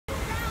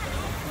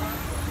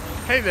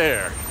Hey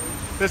there,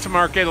 this is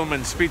Mark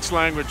Ittleman,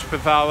 speech-language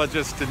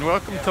pathologist, and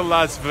welcome to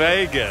Las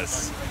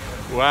Vegas.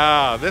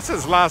 Wow, this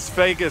is Las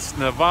Vegas,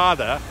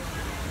 Nevada,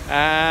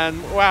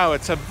 and wow,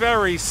 it's a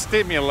very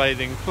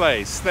stimulating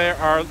place.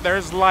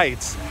 There's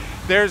lights,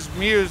 there's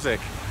music,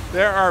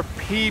 there are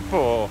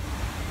people,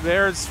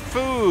 there's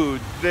food,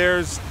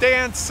 there's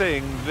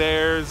dancing,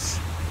 there's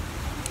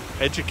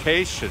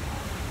education.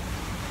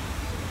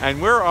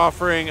 And we're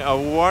offering a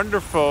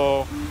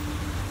wonderful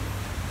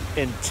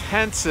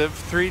intensive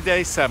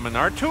 3-day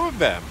seminar, 2 of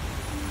them.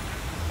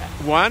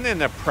 One in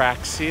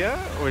Apraxia,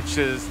 which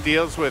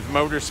deals with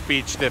motor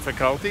speech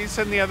difficulties,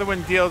 and the other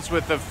one deals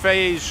with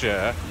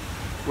aphasia,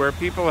 where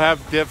people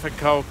have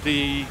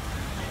difficulty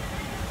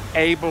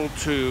able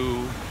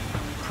to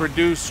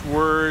produce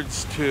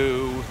words,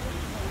 to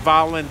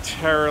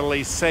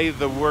voluntarily say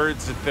the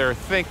words that they're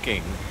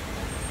thinking.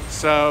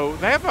 So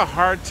they have a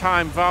hard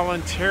time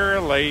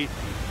voluntarily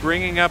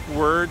bringing up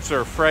words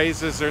or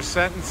phrases or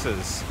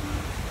sentences.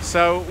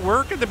 So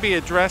we're going to be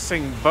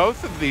addressing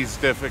both of these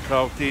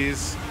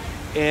difficulties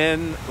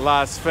in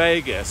Las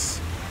Vegas,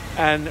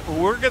 and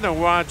we're going to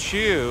want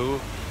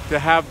you to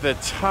have the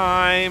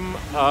time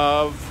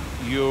of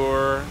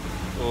your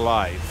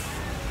life.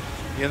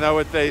 You know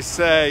what they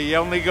say, you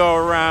only go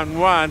around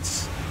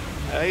once.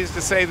 I used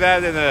to say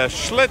that in a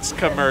Schlitz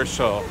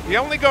commercial. You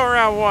only go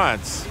around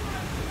once.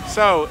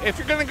 So if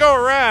you're going to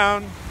go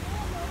around,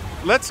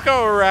 let's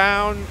go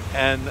around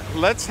and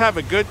let's have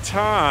a good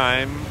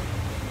time.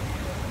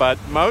 But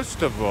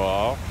most of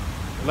all,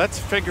 let's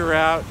figure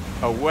out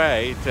a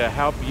way to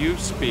help you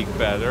speak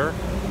better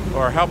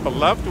or help a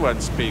loved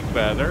one speak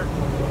better.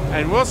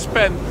 And we'll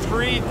spend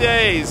 3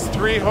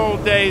 whole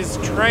days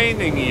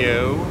training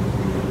you,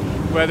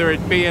 whether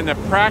it be in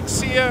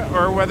apraxia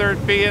or whether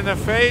it be in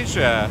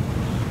aphasia.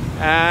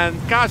 And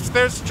gosh,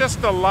 there's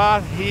just a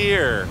lot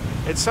here.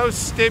 It's so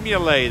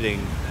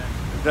stimulating.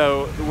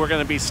 Though we're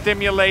going to be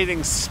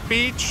stimulating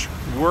speech,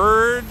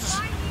 words,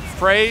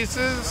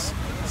 phrases,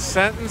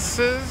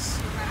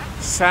 sentences,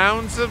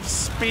 sounds of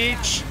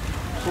speech,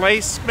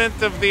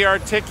 placement of the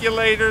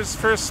articulators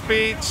for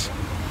speech,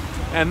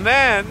 and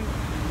then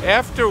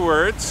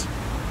afterwards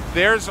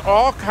there's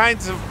all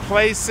kinds of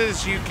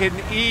places you can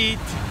eat,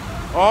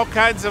 all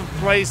kinds of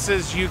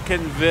places you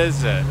can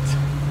visit.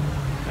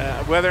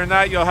 Whether or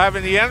not you'll have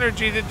any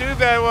energy to do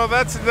that, well,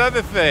 that's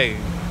another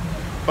thing.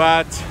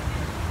 But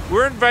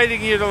we're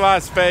inviting you to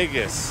Las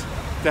Vegas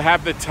to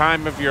have the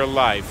time of your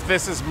life.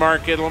 This is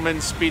Mark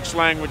Ittleman,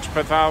 speech-language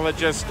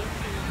pathologist.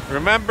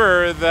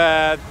 Remember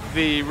that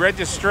the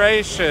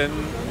registration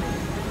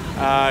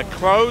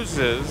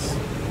closes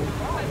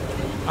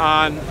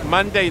on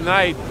Monday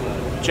night,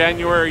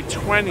 January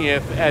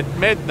 20th at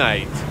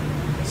midnight.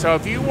 So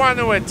if you want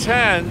to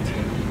attend,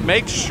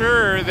 make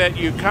sure that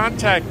you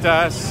contact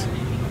us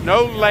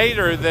no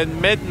later than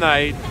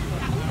midnight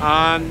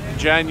on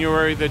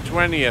January the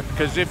 20th,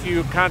 because if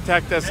you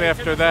contact us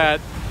after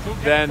that,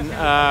 then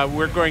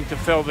we're going to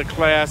fill the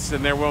class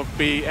and there won't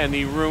be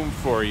any room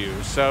for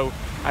you. So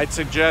I'd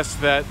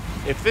suggest that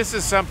if this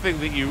is something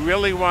that you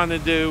really want to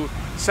do,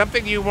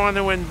 something you want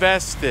to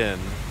invest in,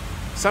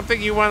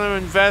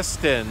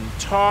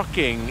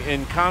 talking,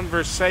 in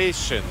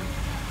conversation,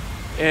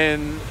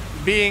 in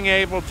being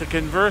able to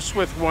converse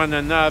with one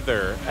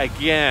another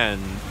again,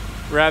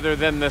 rather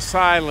than the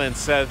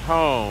silence at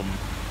home,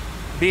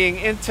 being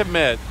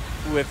intimate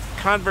with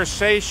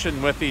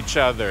conversation with each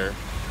other,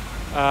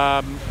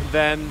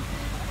 then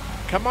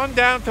come on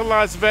down to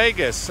Las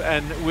Vegas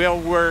and we'll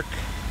work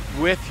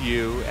with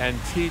you and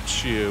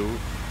teach you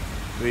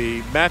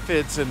the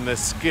methods and the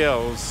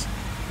skills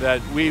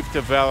that we've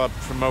developed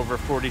from over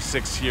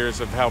 46 years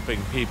of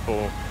helping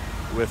people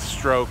with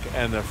stroke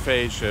and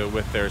aphasia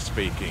with their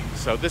speaking.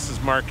 So this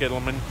is Mark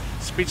Ittleman,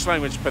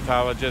 speech-language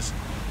pathologist,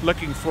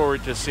 looking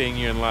forward to seeing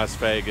you in Las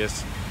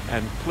Vegas.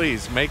 And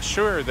please make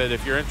sure that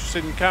if you're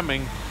interested in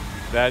coming,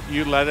 that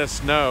you let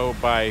us know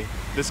by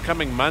this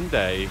coming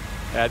Monday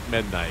at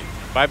midnight.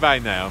 Bye-bye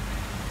now.